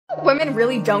Women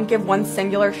really don't give one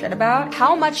singular shit about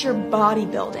how much you're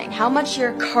bodybuilding, how much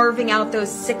you're carving out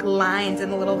those sick lines in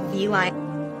the little V line.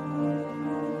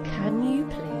 Can you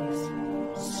please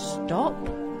stop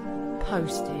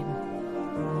posting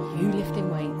you lifting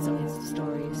weights on Insta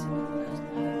stories?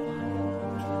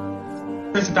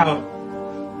 It's about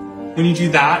when you do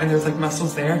that and there's like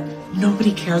muscles there.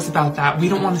 Nobody cares about that. We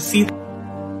don't want to see that.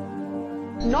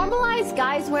 Normalize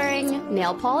guys wearing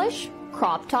nail polish,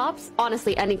 crop tops,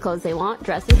 honestly any clothes they want,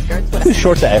 dresses, skirts, whatever.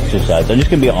 Short to exercise. I'm just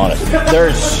gonna be honest.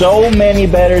 There's so many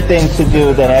better things to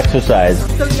do than exercise.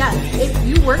 So yes, if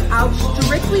you work out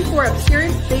strictly for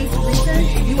appearance-based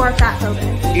reasons, you are fat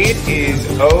phobic. It is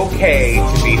okay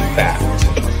to be fat.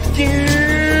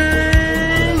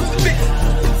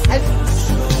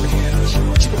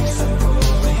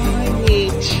 I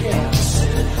need chips.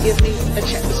 Give me a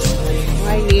chips. I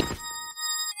need.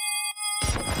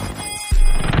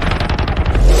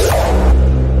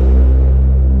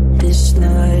 This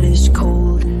night is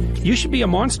cold. You should be a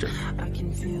monster.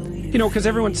 You know, because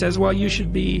everyone says, well, you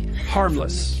should be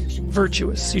harmless,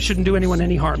 virtuous. You shouldn't do anyone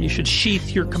any harm. You should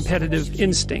sheath your competitive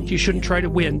instinct. You shouldn't try to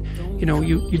win. You know,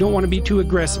 you don't want to be too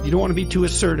aggressive. You don't want to be too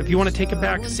assertive. You want to take a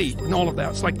back seat and all of that.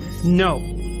 It's like, no.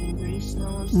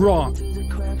 Wrong.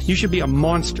 You should be a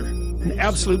monster, an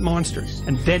absolute monster,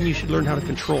 and then you should learn how to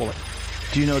control it.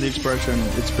 Do you know the expression,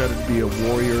 it's better to be a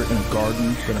warrior in a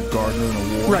garden than a gardener in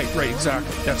a war? Right,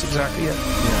 exactly. That's exactly it.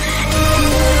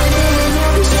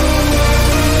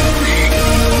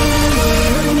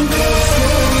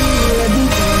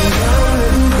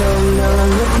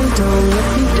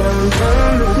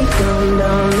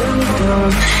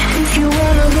 If you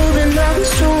wanna go, then I'll be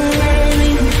so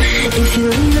lonely. If you're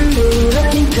leaving, baby,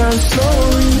 let me down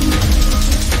slowly.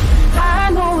 I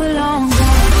know it all.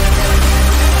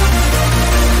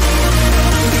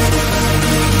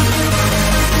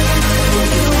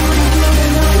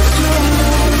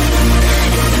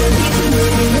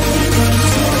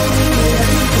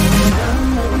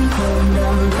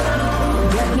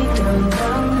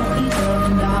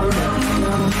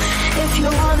 If you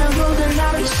wanna go, then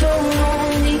I'll be so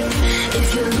lonely.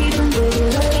 If you're leaving, baby,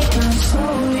 let me down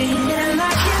slowly. And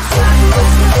I can't stop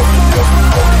myself.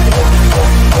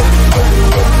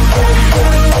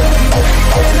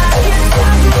 And I can't stop myself. And I can't stop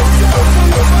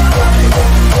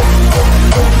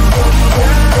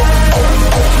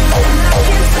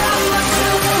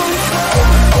myself.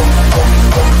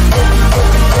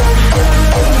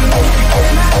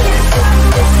 And I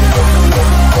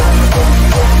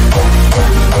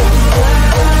can't stop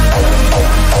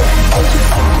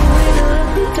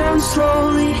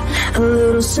slowly, a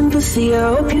little sympathy,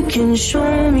 I hope you can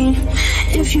show me.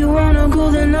 If you wanna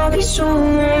go, then I'll be so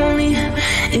lonely.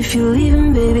 If you're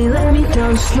leaving, baby, let me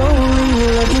down slowly,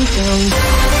 let me down.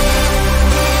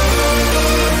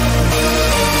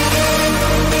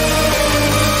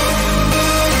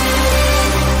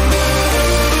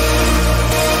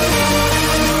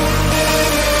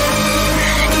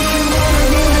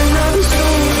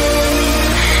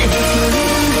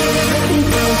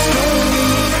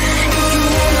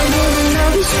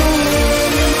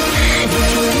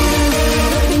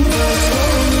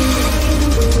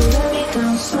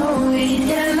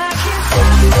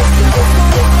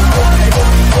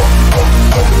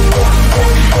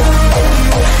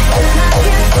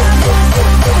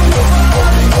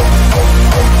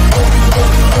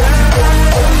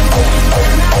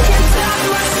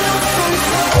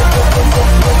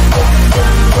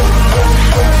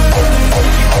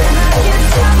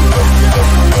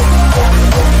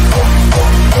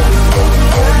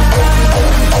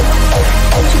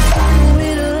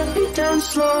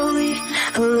 Slowly,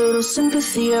 a little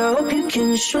sympathy, I hope you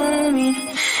can show me.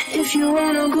 If you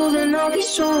wanna go, then I'll be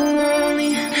so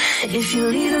lonely. If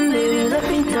you're leaving, baby, let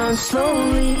me down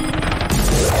slowly.